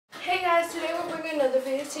today we're bringing another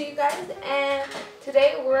video to you guys, and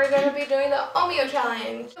today we're going to be doing the Oatmeal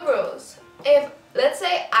challenge. The rules: if let's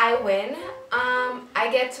say I win, I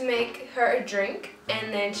get to make her a drink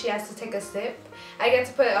and then she has to take a sip. I get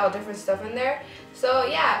to put all different stuff in there. So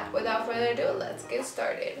yeah, without further ado, let's get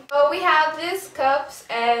started. So we have these cups,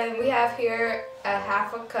 and we have here a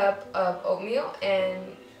half a cup of oatmeal,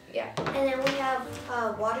 and yeah. And then we have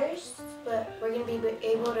waters, but we're gonna be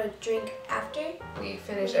able to drink after we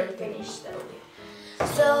finish everything. Finish the oatmeal.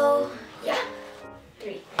 So yeah,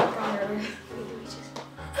 3.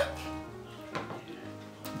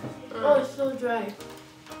 Oh, it's so dry.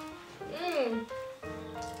 I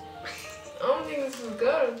don't think this is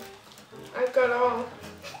good. I got all.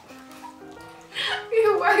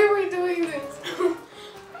 Why are we doing this?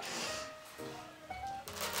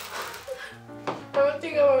 I don't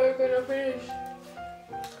think I'm gonna finish.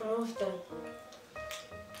 Almost done.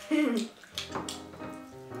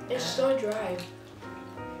 It's so dry.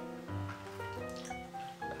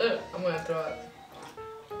 I'm gonna throw up.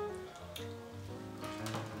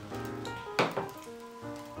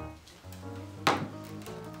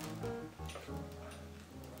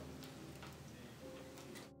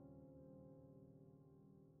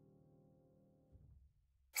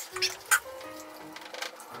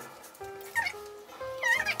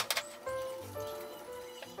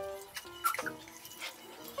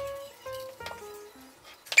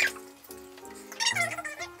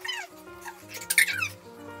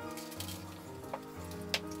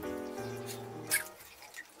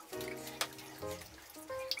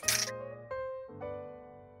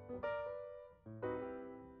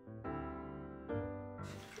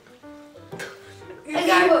 I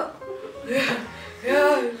got it.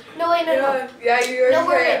 Yeah. No, wait, no. Yeah, you already No said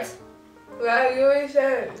words. it. Yeah, you already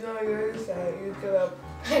said it. No, you already said it. You give up.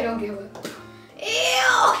 I don't give up. Ew!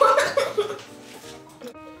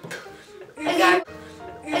 I got it.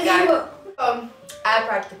 I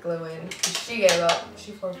practically win. She gave up.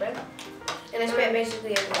 She forfeit. And I spent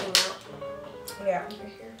basically everything out. Yeah, right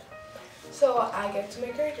here. So I get to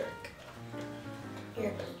make her a drink.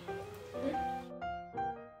 Here.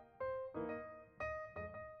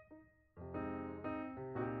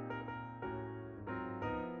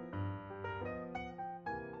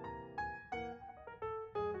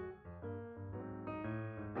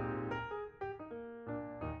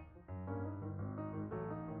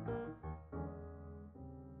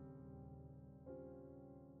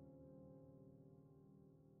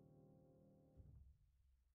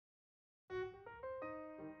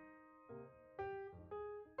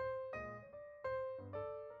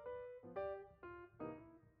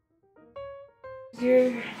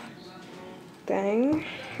 Your thing.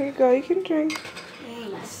 Here you go. You can drink.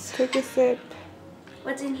 Thanks. Take a sip.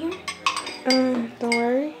 What's in here? Don't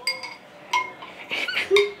worry.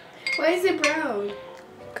 Why is it brown?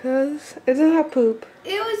 Cause it doesn't have poop.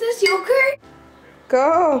 Ew, is this yogurt?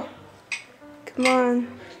 Go. Come on.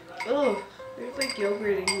 Oh, there's like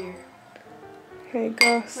yogurt in here. Okay,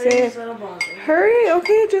 go. What is Sip. this little ball? Hurry.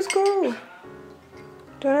 Okay, just go.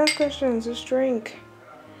 Don't ask questions. Just drink.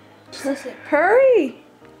 Hurry.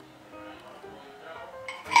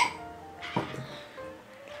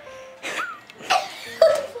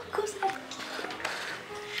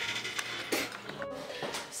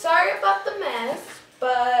 Sorry about the mess,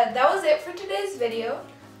 but that was it for today's video.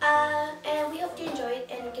 And we hope you enjoyed,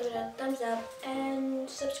 and give it a thumbs up and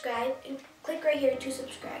subscribe, and click right here to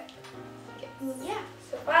subscribe. Yes. Yeah.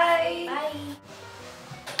 So bye. Bye.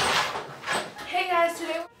 Hey guys,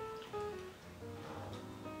 today